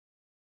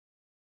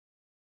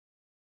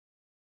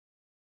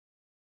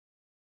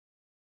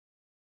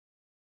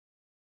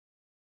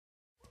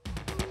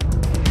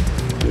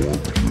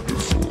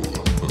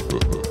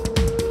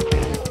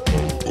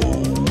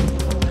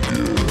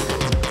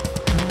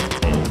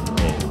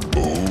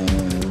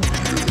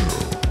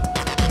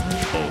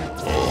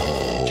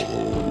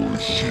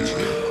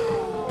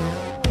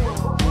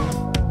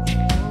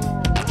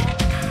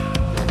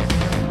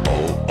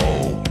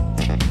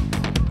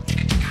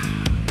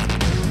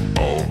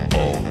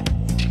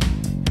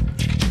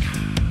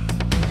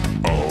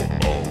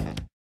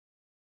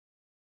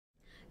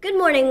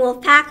morning,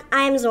 Wolfpack.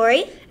 I am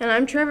Zori. And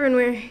I'm Trevor, and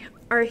we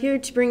are here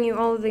to bring you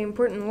all of the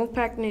important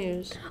Wolfpack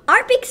news.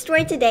 Our big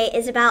story today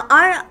is about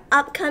our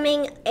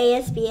upcoming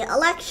ASB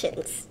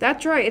elections.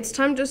 That's right, it's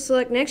time to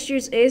select next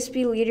year's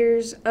ASB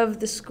leaders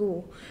of the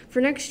school.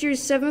 For next year's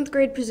 7th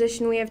grade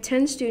position, we have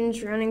 10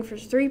 students running for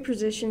 3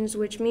 positions,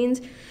 which means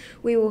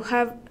we will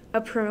have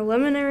a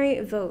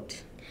preliminary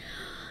vote.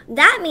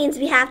 That means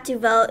we have to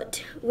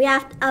vote. We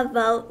have a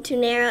vote to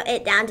narrow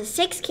it down to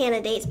 6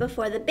 candidates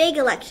before the big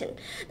election.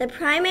 The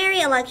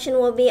primary election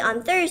will be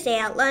on Thursday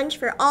at lunch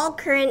for all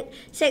current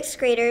 6th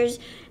graders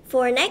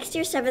for next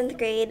year's 7th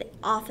grade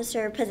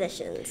officer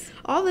positions.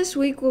 All this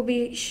week we'll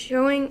be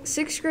showing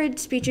 6th grade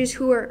speeches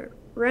who are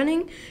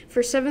running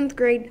for 7th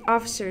grade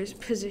officers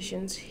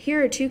positions.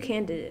 Here are 2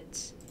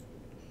 candidates.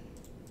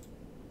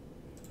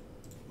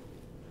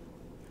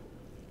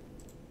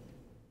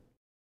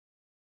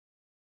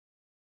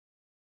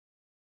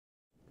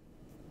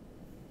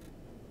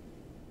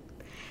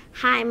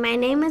 Hi, my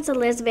name is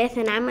Elizabeth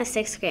and I'm a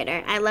 6th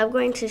grader. I love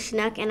going to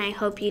Chinook and I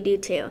hope you do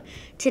too.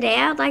 Today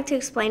I would like to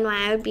explain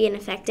why I would be an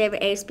effective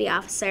ASB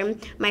officer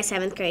my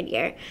 7th grade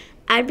year.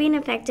 I'd be an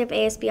effective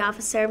ASB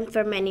officer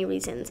for many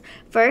reasons.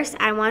 First,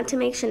 I want to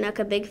make Chinook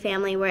a big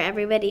family where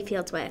everybody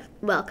feels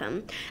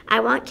welcome. I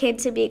want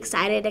kids to be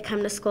excited to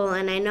come to school,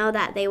 and I know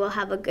that they will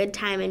have a good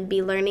time and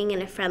be learning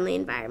in a friendly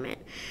environment.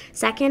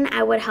 Second,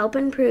 I would help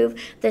improve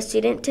the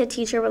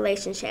student-to-teacher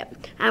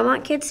relationship. I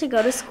want kids to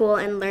go to school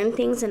and learn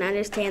things and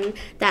understand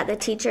that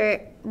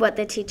what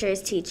the teacher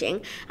is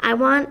teaching. I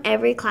want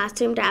every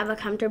classroom to have a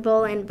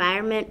comfortable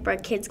environment where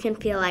kids can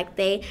feel like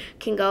they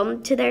can go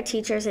to their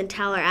teachers and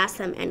tell or ask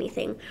them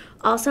anything.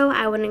 Also,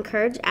 I would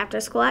encourage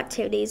after-school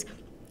activities,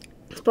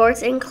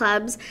 sports and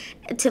clubs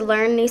to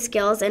learn new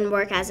skills and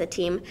work as a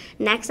team.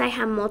 Next, I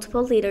have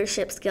multiple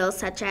leadership skills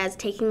such as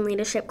taking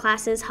leadership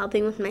classes,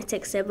 helping with my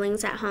 6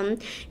 siblings at home,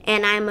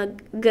 and I'm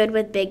good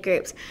with big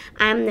groups.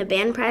 I'm the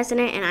band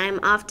president and I'm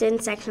often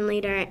section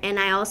leader, and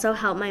I also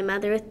help my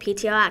mother with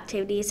PTO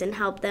activities and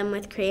help them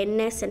with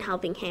creativeness and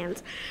helping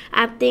hands.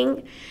 I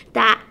think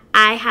that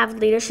I have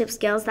leadership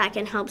skills that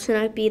can help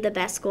Chinook be the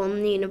best school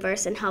in the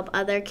universe and help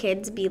other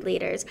kids be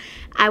leaders.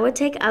 I would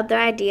take other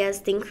ideas,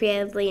 think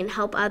creatively, and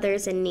help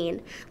others in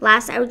need.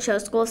 Last, I would show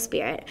school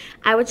spirit.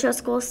 I would show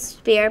school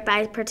spirit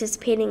by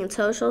participating in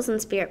socials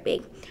and Spirit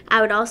Week.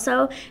 I would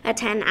also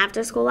attend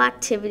after-school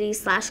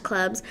activities /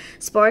 clubs,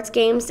 sports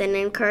games, and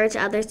encourage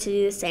others to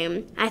do the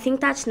same. I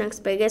think that Chinook's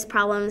biggest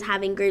problem is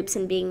having groups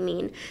and being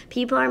mean.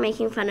 People are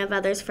making fun of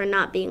others for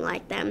not being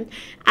like them.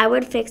 I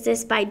would fix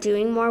this by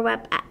doing more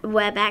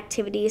web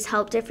activities,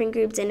 help different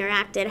groups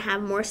interact, and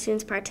have more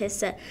students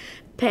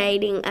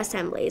participating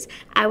assemblies.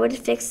 I would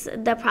fix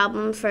the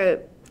problem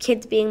for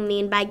kids being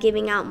mean by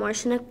giving out more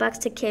Chinook bucks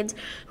to kids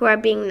who are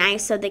being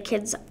nice, so the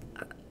kids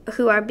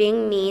who are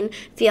being mean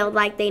feel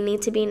like they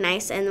need to be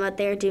nice and what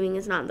they're doing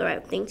is not the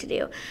right thing to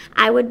do.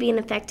 I would be an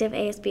effective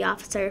ASB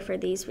officer for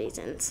these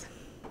reasons.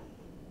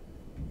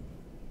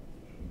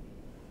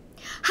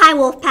 Hi,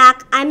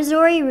 Wolfpack. I'm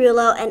Zori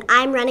Rulo, and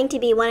I'm running to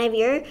be one of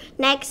your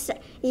next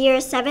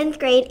year's 7th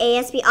grade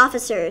ASB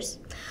officers.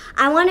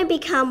 I want to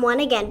become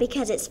one again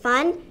because it's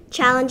fun,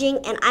 challenging,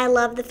 and I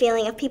love the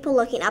feeling of people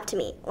looking up to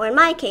me, or in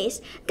my case,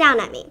 down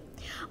at me.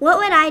 What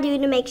would I do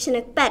to make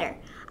Chinook better?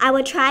 I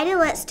would try to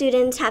let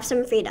students have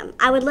some freedom.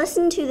 I would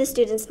listen to the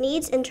students'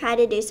 needs and try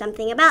to do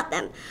something about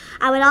them.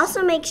 I would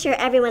also make sure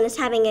everyone is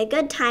having a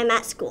good time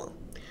at school.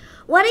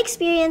 What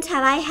experience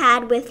have I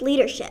had with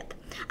leadership?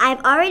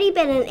 I've already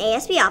been an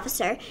ASB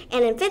officer,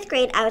 and in 5th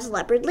grade I was a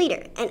leopard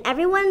leader, and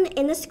everyone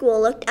in the school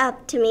looked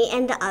up to me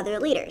and the other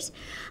leaders.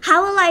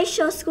 How will I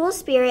show school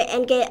spirit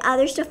and get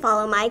others to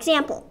follow my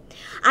example?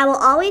 I will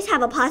always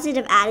have a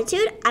positive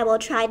attitude. I will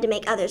try to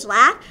make others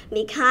laugh,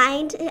 be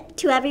kind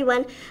to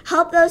everyone,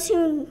 help those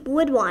who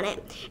would want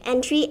it,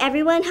 and treat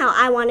everyone how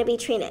I want to be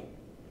treated.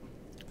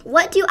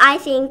 What do I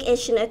think is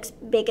Chinook's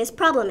biggest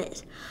problem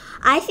is?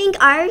 I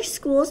think our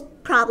school's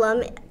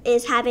problem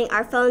is having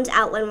our phones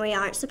out when we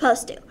aren't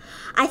supposed to.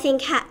 I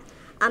think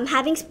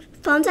having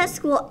phones at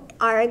school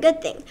are a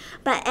good thing,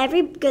 but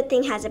every good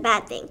thing has a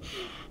bad thing.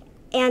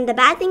 And the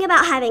bad thing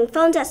about having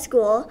phones at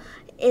school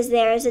is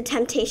there is a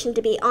temptation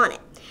to be on it.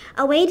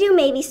 A way to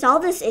maybe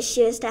solve this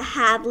issue is to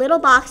have little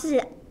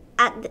boxes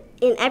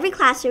in every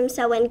classroom,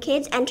 so when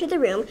kids enter the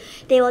room,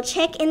 they will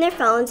check in their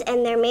phones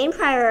and their main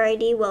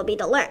priority will be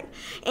to learn.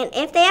 And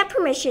if they have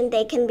permission,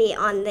 they can be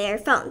on their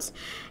phones.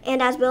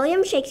 And as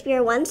William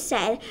Shakespeare once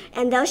said,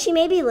 and though she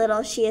may be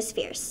little, she is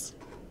fierce.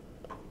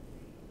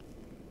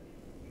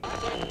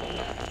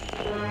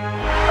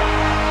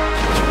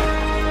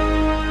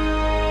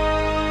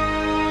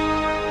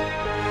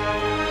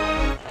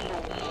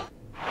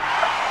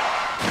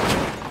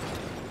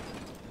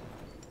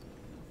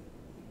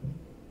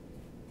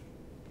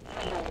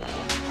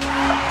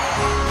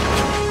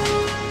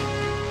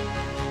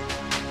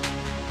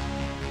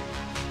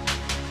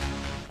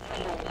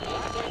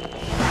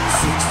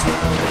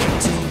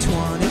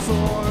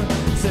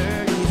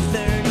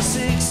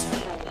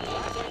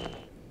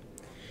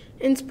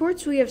 In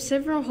sports, we have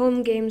several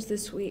home games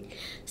this week.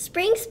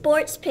 Spring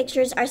sports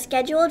pictures are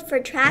scheduled for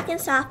track and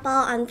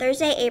softball on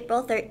Thursday,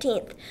 April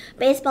 13th,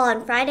 baseball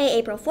on Friday,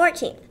 April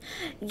 14th.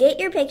 Get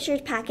your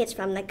pictures packets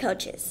from the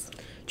coaches.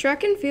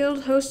 Track and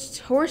field hosts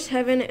Horse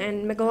Heaven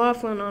and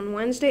McLaughlin on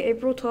Wednesday,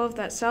 April 12th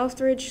at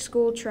Southridge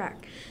School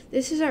Track.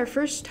 This is our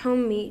first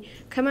home meet.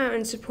 Come out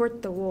and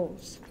support the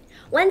Wolves.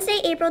 Wednesday,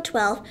 April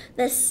 12th,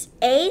 the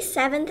A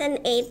 7th and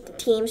 8th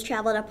teams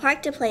travel to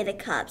Park to play the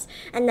Cubs,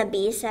 and the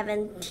B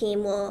 7th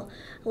team will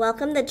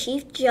welcome the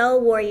Chief Joe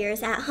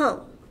Warriors at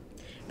home.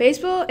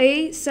 Baseball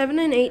A 7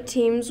 and 8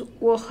 teams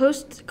will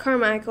host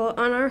Carmichael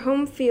on our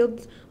home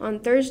field on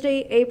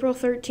Thursday, April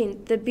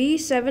 13th. The B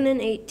 7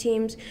 and 8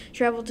 teams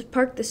travel to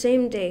Park the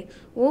same day.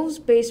 Wolves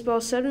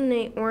Baseball 7 and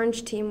 8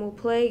 Orange team will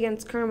play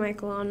against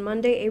Carmichael on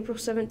Monday, April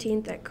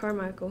 17th at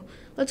Carmichael.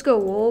 Let's go,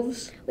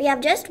 Wolves! We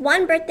have just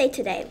one birthday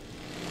today.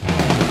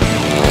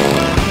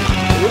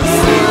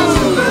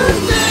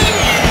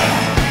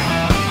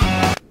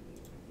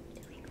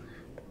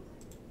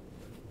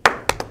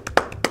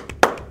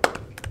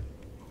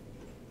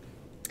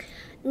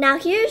 Now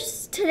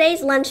here's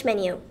today's lunch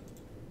menu.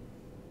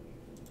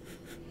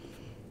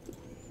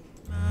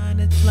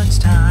 It's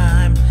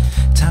lunchtime,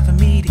 time for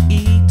me to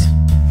eat.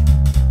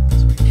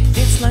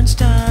 It's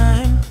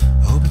lunchtime,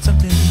 hope it's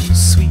something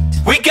sweet.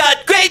 We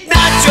got great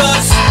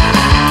nachos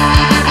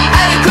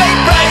at a great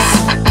price.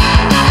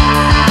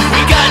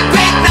 We got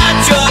great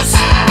nachos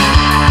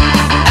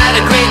at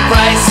a great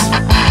price.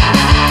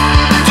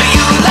 Do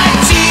you like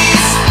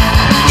cheese?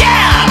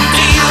 Yeah!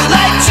 Do you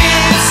like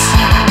cheese?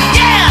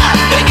 Yeah!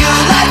 Do you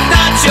like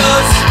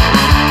nachos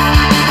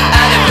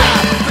at a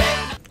great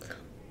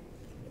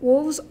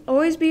Wolves,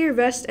 always be your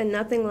best and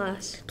nothing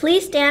less.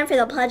 Please stand for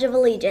the Pledge of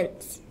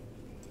Allegiance.